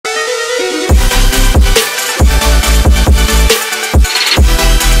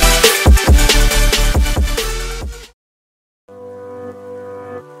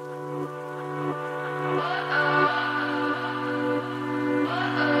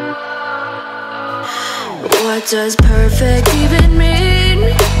What does perfect even mean?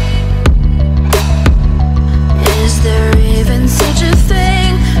 Is there even such a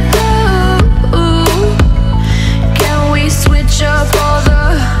thing? Ooh, can we switch up all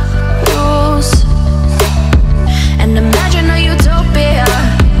the rules and imagine a utopia?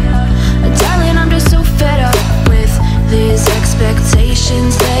 Darling, I'm just so fed up with these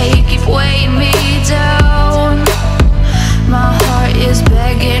expectations. They keep weighing me down. My heart is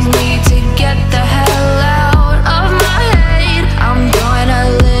begging me to get the hell out of my head. I'm gonna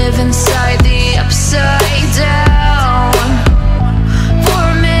live inside the upside down for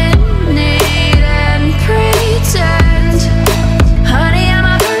a minute and pretend, honey, I'm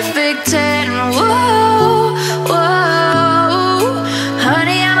a perfect 10. Whoa, whoa,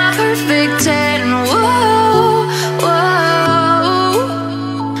 honey, I'm a perfect 10. Whoa, whoa,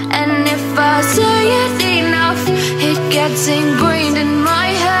 and if I say it enough, it gets ingrained in my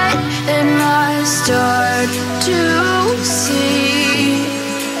head, and I start to see,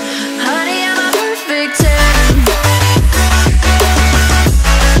 honey, I'm a perfect 10.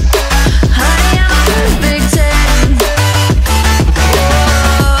 Honey, I'm a perfect 10.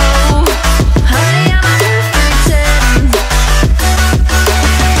 Whoa, honey, I'm a perfect 10.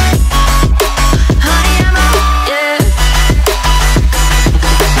 Honey, I'm a, yeah.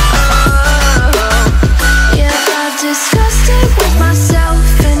 Yeah, I've discussed it with myself,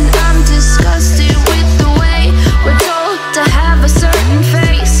 and I'm disgusted with the way we're told to have a certain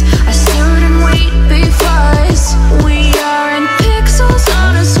face. I stood and wait because we aren't pixels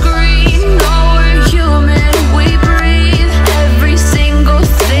on a screen. No, we're human, we breathe. Every single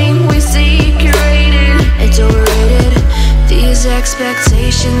thing we see curated. It's overrated. These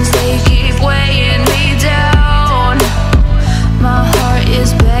expectations, they keep weighing me down. My heart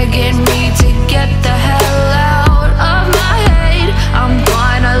is begging me to get the hell out of my head. I'm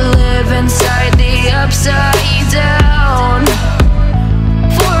gonna live inside the upside down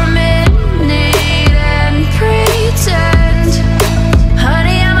for a minute and pretend,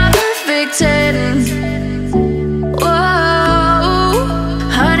 honey, I'm a perfect 10. Whoa,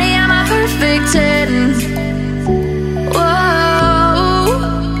 honey, I'm a perfect 10. Whoa,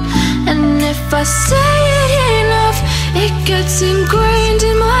 and if I say it enough, it gets ingrained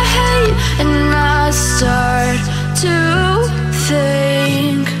in my head, and I start to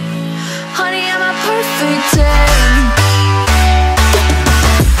think, honey, I'm a perfect 10.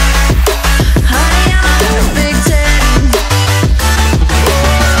 Honey, I'm a perfect 10.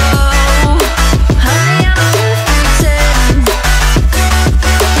 Whoa, honey, I'm a perfect 10.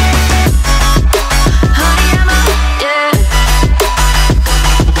 Honey, I'm a, yeah.